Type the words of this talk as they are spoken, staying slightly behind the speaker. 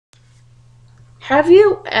Have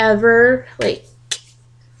you ever, like,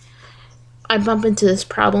 I bump into this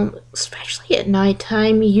problem, especially at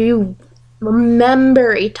nighttime, you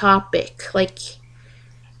remember a topic, like,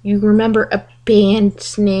 you remember a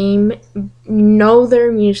band's name, know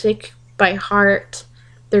their music by heart,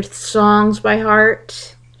 their songs by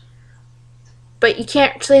heart, but you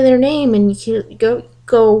can't say their name, and you can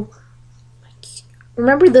go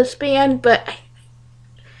remember this band, but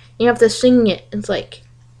you have to sing it. It's like,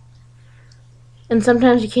 and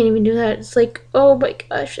sometimes you can't even do that. It's like, oh my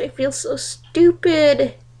gosh, I feel so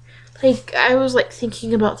stupid. Like, I was like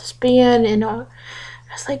thinking about this band, and I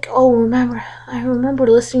was like, oh, I remember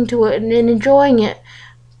listening to it and enjoying it,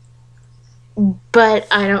 but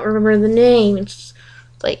I don't remember the name. It's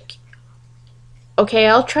like, okay,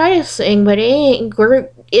 I'll try to sing, but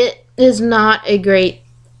it is not a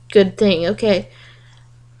good thing. Okay,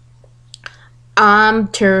 I'm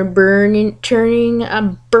burning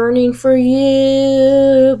for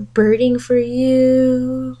you, burning for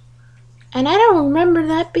you. And I don't remember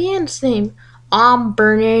that band's name. I'm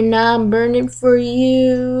burning for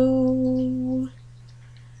you.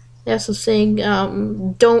 They also sing,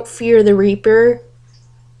 Don't Fear the Reaper.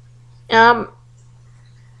 Um,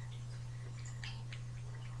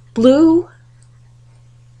 Blue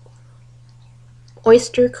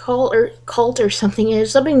Oyster Cult or something.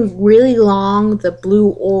 It's something really long. The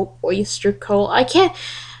Blue Oyster Cult. I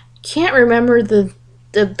can't remember the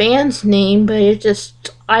band's name, but it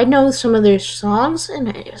just I know some of their songs, and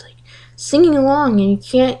I was like singing along, and you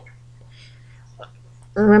can't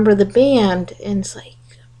remember the band, and it's like,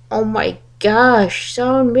 oh my gosh,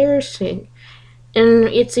 so embarrassing. And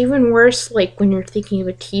it's even worse, like when you're thinking of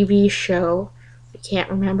a TV show you can't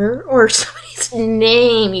remember, or somebody's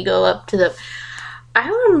name. You go up to them. I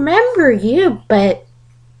remember you, but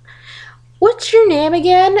what's your name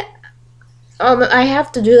again? I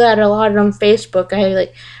have to do that a lot on Facebook. I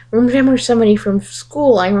like remember somebody from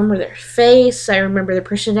school. I remember their face. I remember their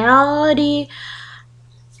personality,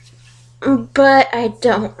 but I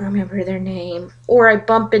don't remember their name. Or I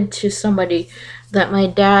bump into somebody that my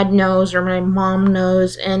dad knows or my mom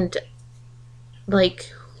knows, and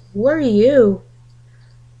like, who are you?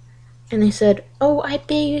 And they said, oh, I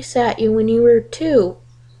babysat you when you were 2.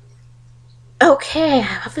 Okay,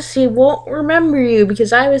 I obviously won't remember you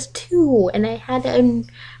because I was 2 and I had a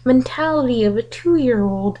mentality of a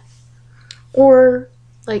 2-year-old. Or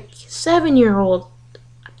like 7-year-old.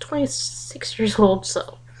 I'm 26 years old,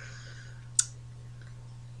 so.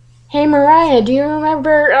 Hey Mariah, do you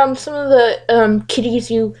remember some of the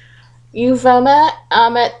kitties you've met?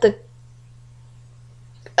 At the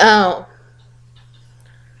oh,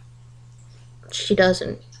 she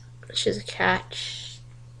doesn't. She's a cat. She's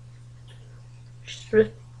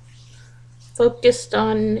focused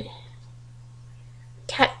on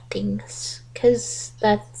cat things, because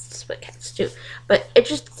that's what cats do. But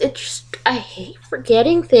I hate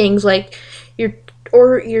forgetting things. Like, you're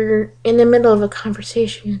in the middle of a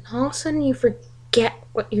conversation, and all of a sudden you forget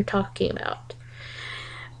what you're talking about.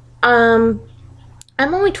 I'm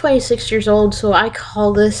only 26 years old, so I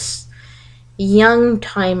call this young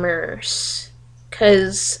timers,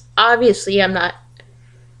 because obviously I'm not.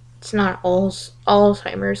 It's not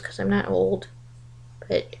Alzheimer's, because I'm not old,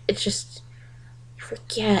 but it's just you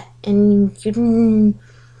forget, and you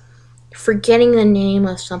forgetting the name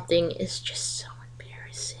of something is just so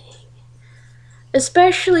embarrassing,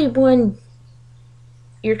 especially when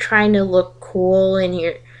you're trying to look cool and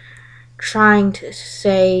you're trying to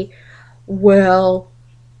say, well,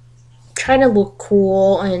 trying to look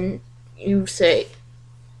cool, and you say,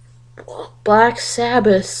 well, Black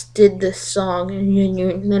Sabbath did this song,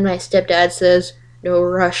 and then my stepdad says, no,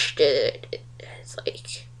 Rush did it. It's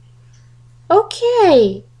like,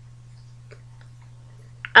 okay,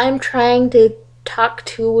 I'm trying to talk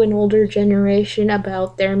to an older generation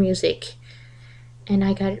about their music, and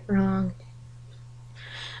I got it wrong.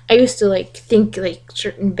 I used to like think like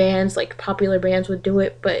certain bands, like popular bands, would do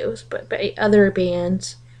it, but it was by other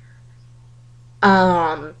bands.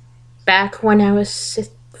 Um, Back when I was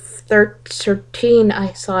 13, I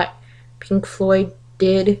thought Pink Floyd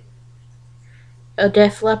did a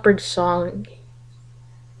Def Leppard song,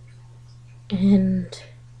 and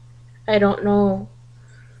I don't know,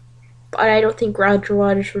 but I don't think Roger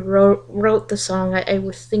Waters wrote the song I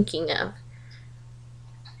was thinking of.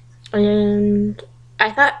 And I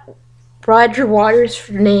thought Roger Waters'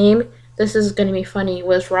 name, this is going to be funny,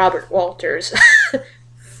 was Robert Walters.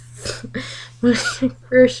 When I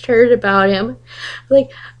first heard about him,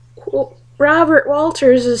 like, Robert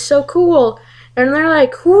Walters is so cool. And they're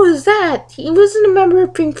like, who is that? He wasn't a member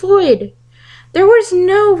of Pink Floyd. There was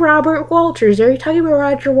no Robert Walters. Are you talking about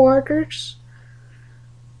Roger Waters?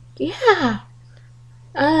 Yeah.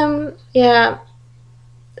 Yeah.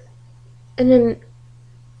 And then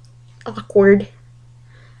awkward.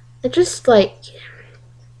 It just like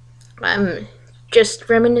I'm just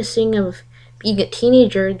reminiscing of being a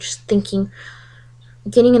teenager, just thinking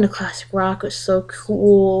getting into classic rock was so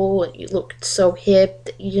cool and you looked so hip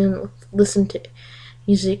that you didn't listen to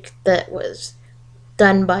music that was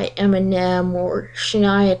done by Eminem or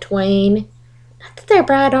Shania Twain. Not that they're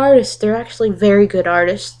bad artists, they're actually very good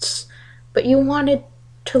artists, but you wanted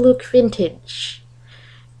to look vintage.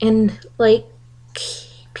 And like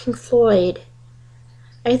Pink Floyd,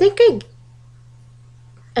 I think I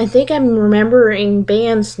I think I'm remembering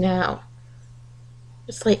bands now.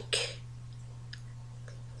 It's like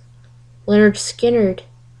Leonard Skinnerd.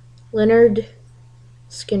 Leonard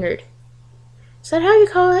Skinnerd. Is that how you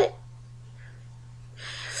call it?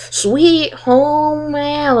 Sweet Home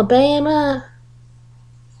Alabama.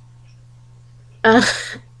 Uh,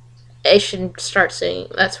 I shouldn't start singing.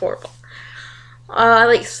 That's horrible. I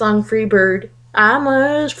like the song Free Bird. I'm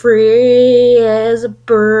as free as a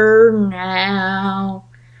bird now.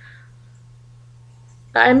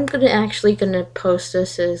 I'm gonna post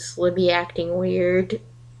this as Libby acting weird.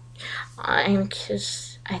 I'm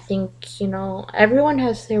just I think, everyone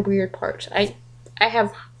has their weird parts. I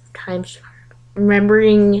have times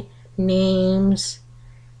remembering names,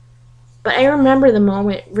 but I remember the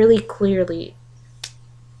moment really clearly.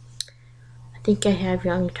 I think I have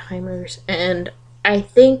young timers, and I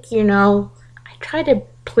think, I try to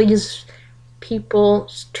please people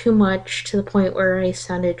too much to the point where I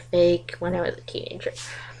sounded fake when I was a teenager.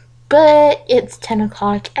 But it's 10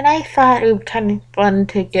 o'clock, and I thought it would be kind of fun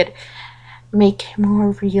to make a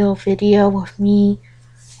more real video of me.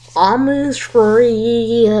 I'm as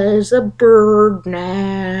free as a bird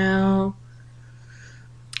now.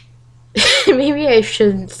 Maybe I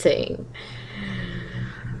shouldn't sing.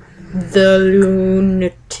 The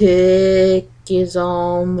lunatic is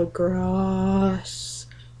on the grass.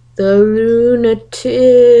 The lunatic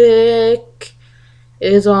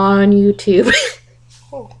is on YouTube.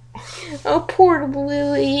 Oh, poor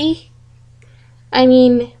Lily. I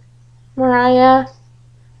mean, Mariah.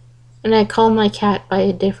 And I call my cat by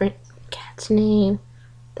a different cat's name.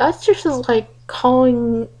 That's just like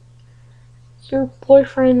calling your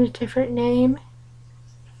boyfriend a different name.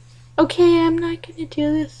 Okay, I'm not gonna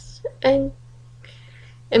do this. I'm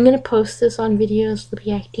gonna post this on videos to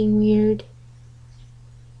be acting weird.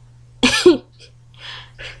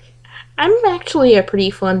 I'm actually a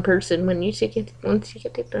pretty fun person once you get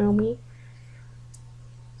to know me.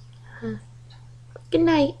 Good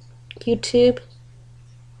night, YouTube.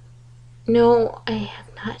 No, I have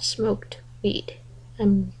not smoked weed.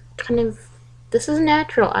 I'm this is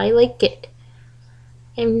natural. I like it.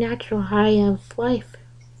 I'm natural high of life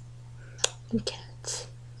and cats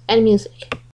and music.